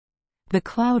The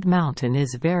Cloud Mountain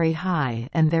is very high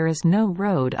and there is no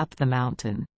road up the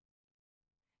mountain.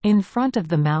 In front of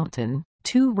the mountain,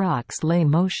 two rocks lay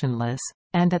motionless,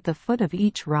 and at the foot of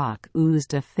each rock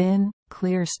oozed a thin,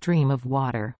 clear stream of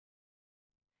water.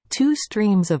 Two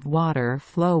streams of water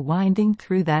flow winding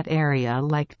through that area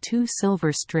like two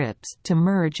silver strips to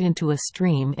merge into a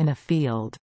stream in a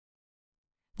field.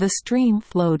 The stream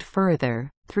flowed further,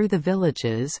 through the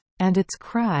villages, and its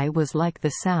cry was like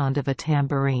the sound of a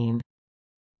tambourine.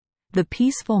 The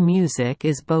peaceful music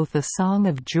is both a song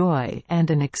of joy and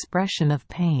an expression of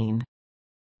pain.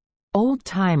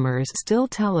 Old-timers still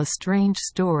tell a strange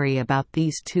story about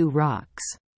these two rocks.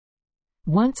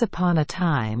 Once upon a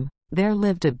time, there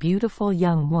lived a beautiful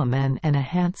young woman and a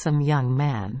handsome young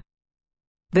man.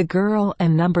 The girl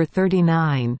and number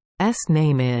 39's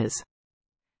name is.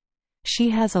 She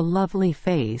has a lovely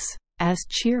face, as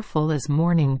cheerful as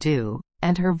morning dew,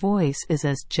 and her voice is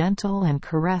as gentle and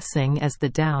caressing as the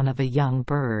down of a young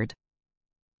bird.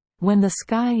 When the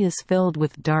sky is filled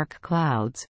with dark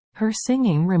clouds, her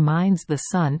singing reminds the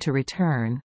sun to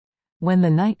return. When the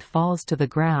night falls to the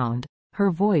ground, her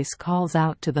voice calls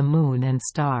out to the moon and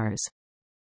stars.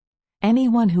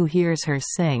 Anyone who hears her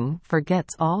sing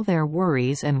forgets all their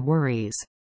worries and worries.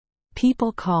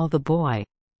 People call the boy.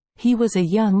 He was a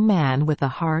young man with a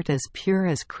heart as pure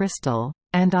as crystal,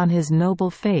 and on his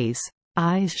noble face,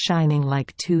 eyes shining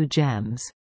like two gems.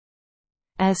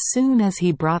 As soon as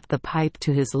he brought the pipe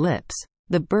to his lips,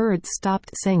 the birds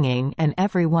stopped singing and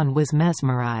everyone was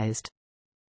mesmerized.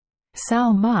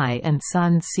 Sao Mai and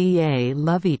Sun Ca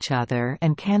love each other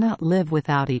and cannot live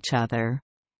without each other.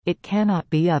 It cannot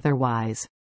be otherwise.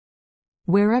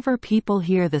 Wherever people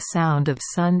hear the sound of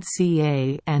Sun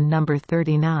Ca and number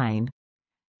 39's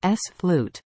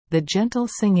flute, the gentle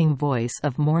singing voice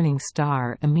of Morning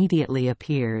Star immediately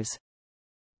appears.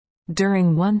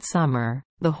 During one summer,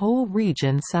 the whole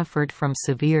region suffered from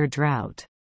severe drought.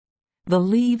 The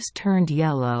leaves turned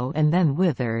yellow and then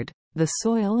withered. The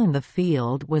soil in the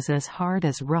field was as hard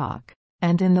as rock,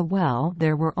 and in the well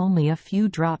there were only a few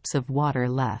drops of water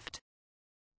left.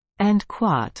 And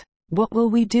what will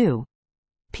we do?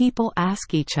 People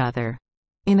ask each other.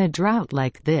 In a drought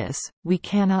like this, we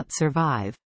cannot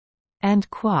survive. And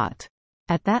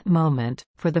at that moment,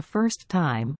 for the first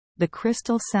time, the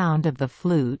crystal sound of the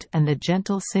flute and the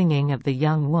gentle singing of the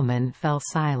young woman fell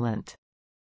silent.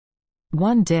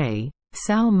 One day,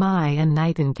 Sao Mai and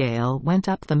Nightingale went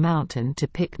up the mountain to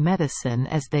pick medicine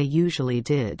as they usually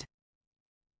did.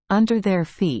 Under their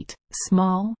feet,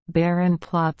 small, barren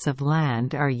plots of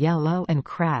land are yellow and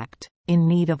cracked, in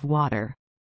need of water.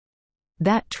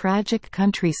 That tragic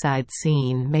countryside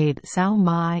scene made Sao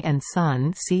Mai and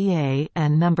Sun Ca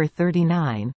and number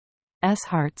 39's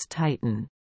hearts tighten.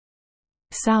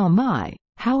 Sao Mai,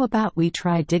 how about we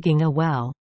try digging a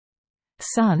well?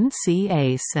 Sun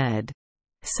Ca said.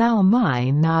 Sao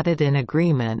Mai nodded in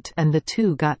agreement and the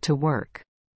two got to work.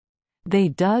 They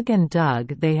dug and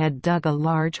dug. They had dug a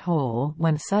large hole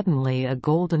when suddenly a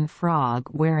golden frog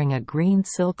wearing a green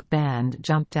silk band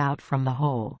jumped out from the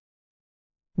hole.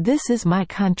 This is my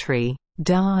country,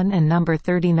 Dawn and number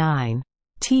 39's.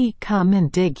 Come and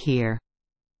dig here.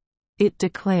 It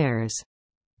declares.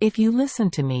 If you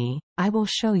listen to me, I will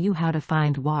show you how to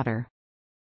find water.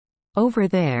 Over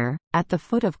there, at the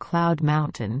foot of Cloud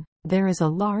Mountain, there is a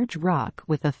large rock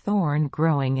with a thorn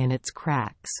growing in its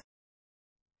cracks.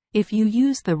 If you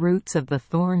use the roots of the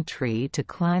thorn tree to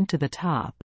climb to the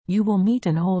top, you will meet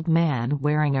an old man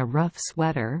wearing a rough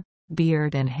sweater,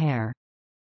 beard and hair.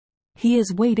 He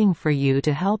is waiting for you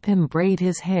to help him braid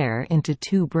his hair into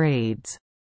two braids.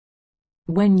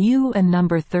 When you and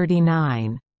number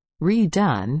 39's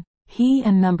redone, he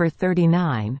and number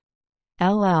 39's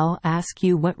ask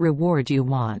you what reward you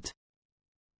want.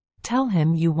 Tell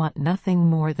him you want nothing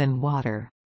more than water.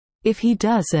 If he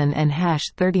doesn't and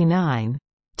 #39's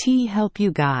help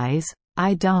you guys,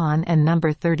 I Dawn and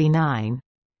number 39's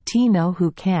know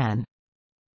who can.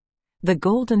 The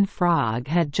golden frog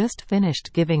had just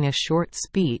finished giving a short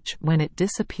speech when it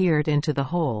disappeared into the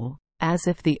hole, as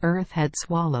if the earth had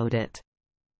swallowed it.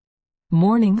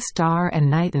 Morning Star and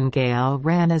Nightingale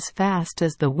ran as fast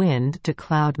as the wind to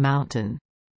Cloud Mountain.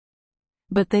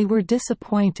 But they were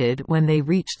disappointed when they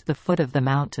reached the foot of the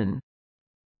mountain.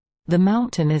 The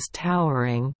mountain is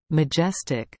towering,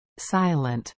 majestic,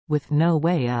 silent, with no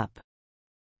way up.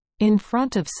 In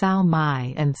front of Sao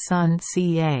Mai and Sun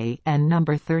Ca and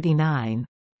number 39's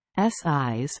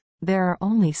eyes, there are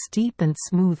only steep and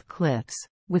smooth cliffs,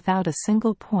 without a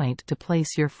single point to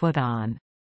place your foot on.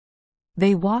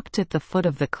 They walked at the foot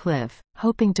of the cliff,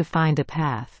 hoping to find a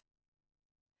path.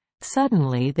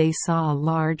 Suddenly they saw a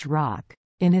large rock.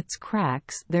 In its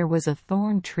cracks there was a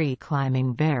thorn tree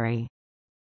climbing very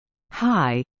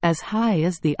high, as high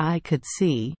as the eye could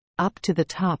see, up to the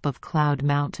top of Cloud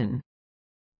Mountain.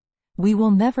 "We will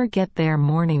never get there,"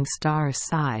 Morning Star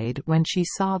sighed when she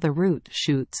saw the root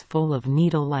shoots full of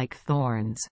needle-like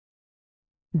thorns.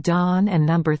 Dawn and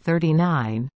number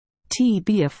 39,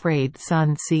 "Be afraid,"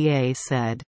 Sun Ca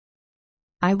said.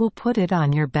 "I will put it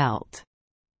on your belt.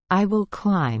 I will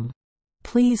climb.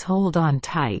 Please hold on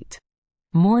tight."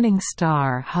 Morning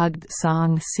Star hugged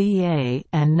Song Ca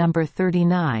and number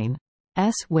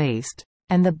 39's waist,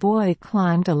 and the boy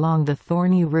climbed along the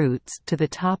thorny roots to the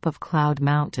top of Cloud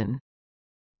Mountain.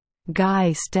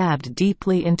 Guy stabbed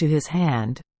deeply into his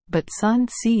hand, but Sun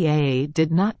Ca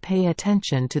did not pay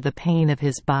attention to the pain of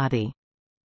his body.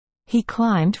 He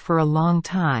climbed for a long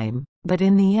time, but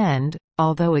in the end,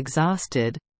 although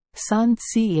exhausted, Sun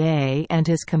Ca and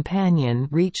his companion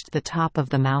reached the top of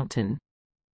the mountain.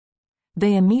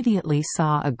 They immediately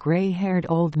saw a gray-haired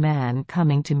old man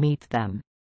coming to meet them.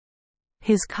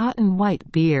 His cotton-white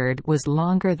beard was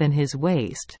longer than his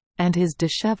waist, and his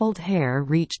disheveled hair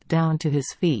reached down to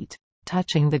his feet,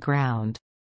 touching the ground.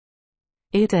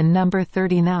 "It and number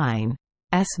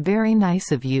 39's very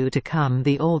nice of you to come,"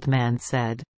 the old man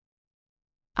said.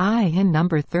 "I and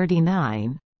number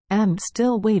 39 am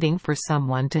still waiting for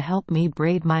someone to help me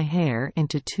braid my hair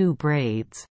into 2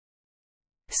 braids."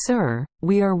 "Sir,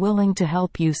 we are willing to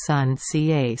help you," Sun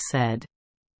Ca said.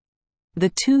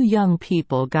 The 2 young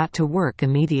people got to work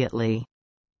immediately.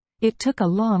 It took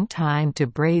a long time to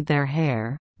braid their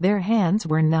hair, their hands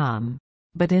were numb.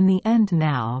 But in the end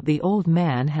now the old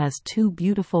man has 2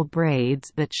 beautiful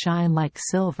braids that shine like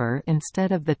silver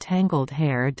instead of the tangled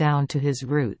hair down to his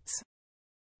roots.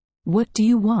 "What do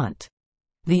you want?"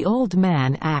 the old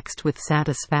man asked with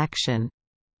satisfaction.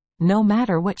 "No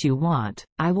matter what you want,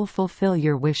 I will fulfill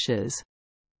your wishes."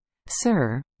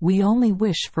 "Sir, we only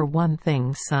wish for one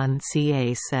thing," Sun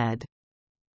Ca said.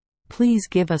 "Please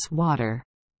give us water."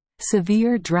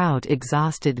 Severe drought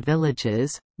exhausted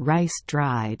villages, rice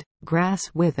dried,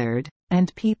 grass withered,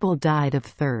 and people died of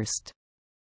thirst.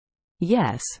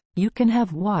 "Yes, you can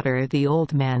have water," the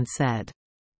old man said.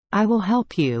 "I will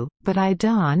help you, but I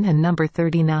Dawn and number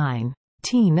 39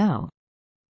 no.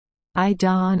 I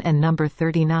Dawn and number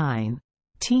 39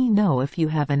 no if you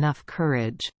have enough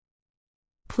courage.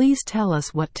 Please tell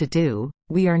us what to do,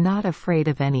 we are not afraid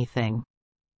of anything."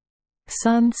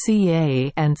 Sun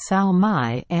Ca and Sao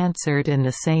Mai answered in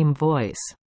the same voice.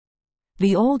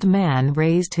 The old man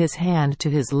raised his hand to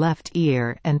his left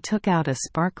ear and took out a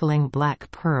sparkling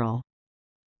black pearl.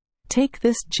 "Take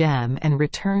this gem and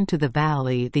return to the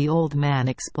valley," the old man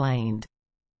explained.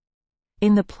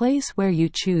 "In the place where you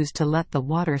choose to let the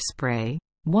water spray,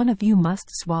 one of you must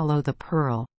swallow the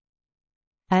pearl.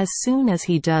 As soon as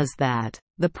he does that,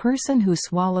 the person who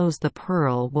swallows the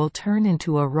pearl will turn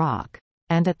into a rock,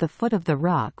 and at the foot of the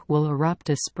rock will erupt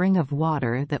a spring of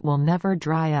water that will never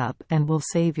dry up and will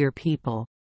save your people.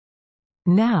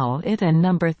 Now it and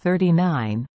number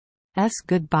 39's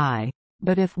goodbye,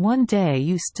 but if one day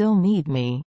you still need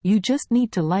me, you just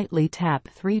need to lightly tap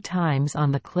 3 times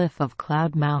on the cliff of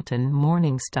Cloud Mountain."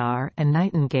 Morning Star and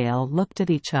Nightingale looked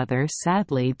at each other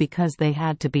sadly because they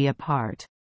had to be apart.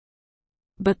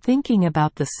 But thinking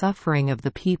about the suffering of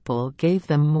the people gave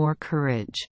them more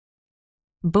courage.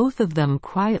 Both of them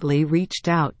quietly reached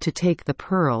out to take the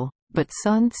pearl, but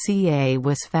Sun Ca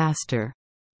was faster.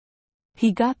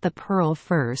 He got the pearl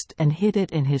first and hid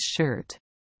it in his shirt.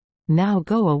 "Now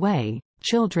go away,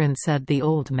 children," said the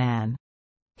old man.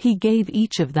 He gave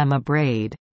each of them a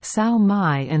braid. Sao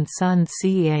Mai and Sun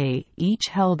Ca each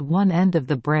held one end of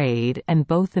the braid and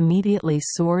both immediately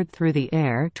soared through the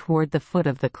air toward the foot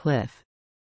of the cliff.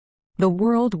 The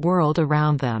world whirled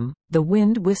around them, the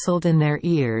wind whistled in their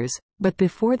ears, but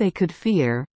before they could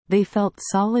fear, they felt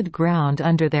solid ground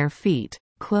under their feet,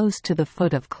 close to the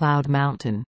foot of Cloud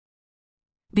Mountain.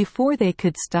 Before they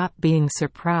could stop being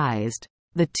surprised,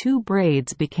 the 2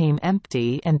 braids became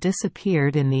empty and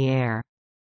disappeared in the air.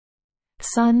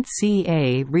 Sun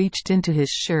Ca reached into his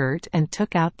shirt and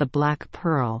took out the black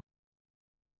pearl.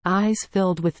 Eyes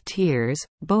filled with tears,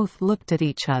 both looked at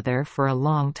each other for a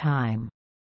long time.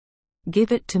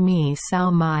 "Give it to me," Sao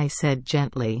Mai said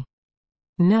gently.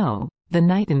 "No," the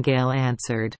nightingale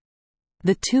answered.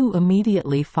 The 2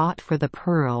 immediately fought for the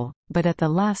pearl, but at the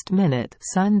last minute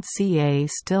Sun Ca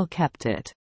still kept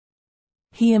it.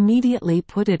 He immediately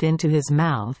put it into his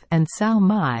mouth and Sao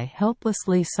Mai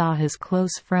helplessly saw his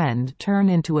close friend turn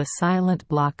into a silent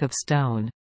block of stone.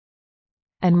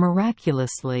 And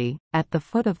miraculously, at the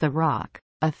foot of the rock,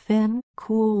 a thin,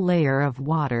 cool layer of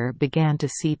water began to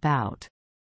seep out.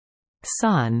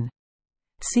 Sun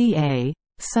Ca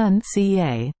Sun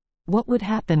Ca, what would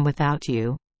happen without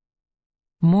you?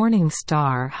 Morning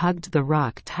Star hugged the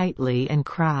rock tightly and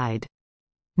cried.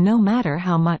 No matter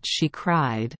how much she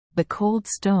cried, the cold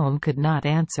stone could not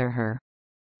answer her.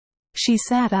 She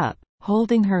sat up,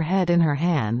 holding her head in her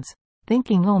hands,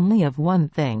 thinking only of one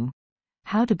thing: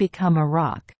 how to become a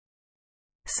rock.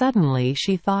 Suddenly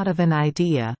she thought of an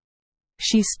idea.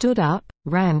 She stood up,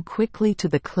 ran quickly to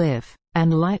the cliff,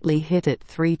 and lightly hit it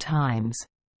 3 times.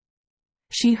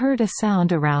 She heard a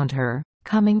sound around her,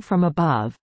 coming from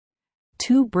above.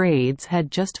 2 braids had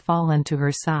just fallen to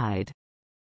her side.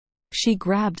 She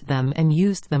grabbed them and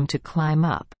used them to climb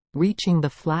up, reaching the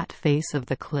flat face of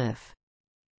the cliff.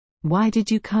 Why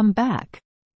did you come back?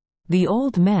 The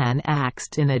old man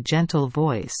asked in a gentle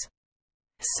voice.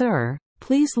 Sir,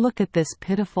 please look at this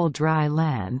pitiful dry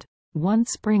land. 1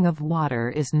 spring of water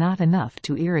is not enough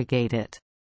to irrigate it.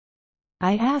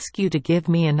 I ask you to give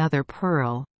me another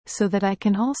pearl, so that I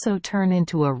can also turn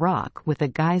into a rock with a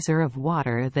geyser of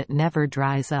water that never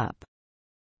dries up.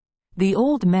 The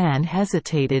old man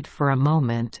hesitated for a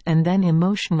moment and then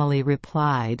emotionally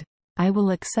replied, I will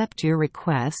accept your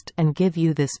request and give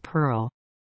you this pearl.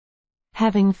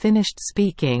 Having finished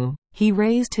speaking, he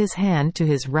raised his hand to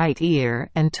his right ear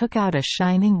and took out a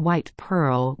shining white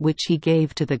pearl which he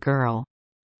gave to the girl.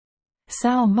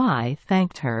 Sao Mai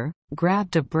thanked her,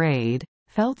 grabbed a braid,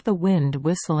 felt the wind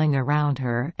whistling around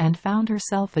her and found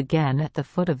herself again at the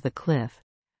foot of the cliff,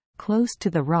 close to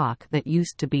the rock that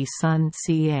used to be Sun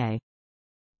Ca.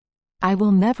 I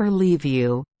will never leave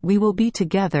you, we will be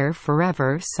together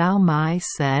forever, Sao Mai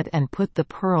said and put the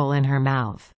pearl in her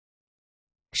mouth.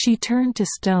 She turned to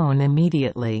stone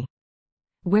immediately.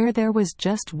 Where there was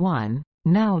just one,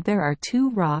 now there are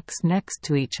 2 rocks next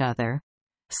to each other,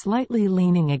 slightly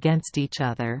leaning against each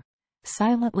other,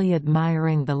 silently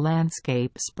admiring the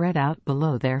landscape spread out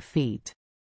below their feet.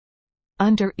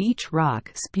 Under each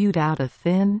rock spewed out a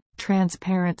thin,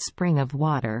 transparent spring of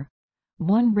water,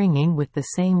 one ringing with the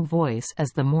same voice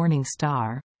as the morning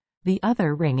star, the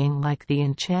other ringing like the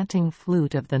enchanting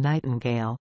flute of the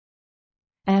nightingale.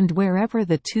 And wherever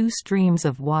the 2 streams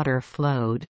of water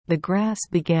flowed, the grass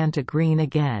began to green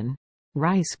again,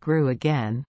 rice grew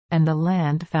again, and the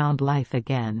land found life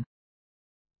again.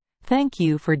 Thank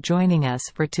you for joining us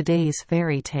for today's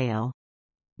fairy tale.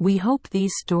 We hope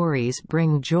these stories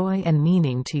bring joy and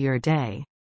meaning to your day.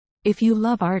 If you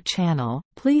love our channel,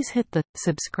 please hit the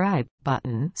subscribe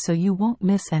button so you won't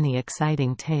miss any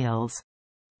exciting tales.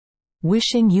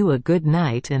 Wishing you a good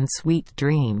night and sweet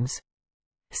dreams.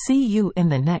 See you in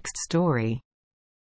the next story.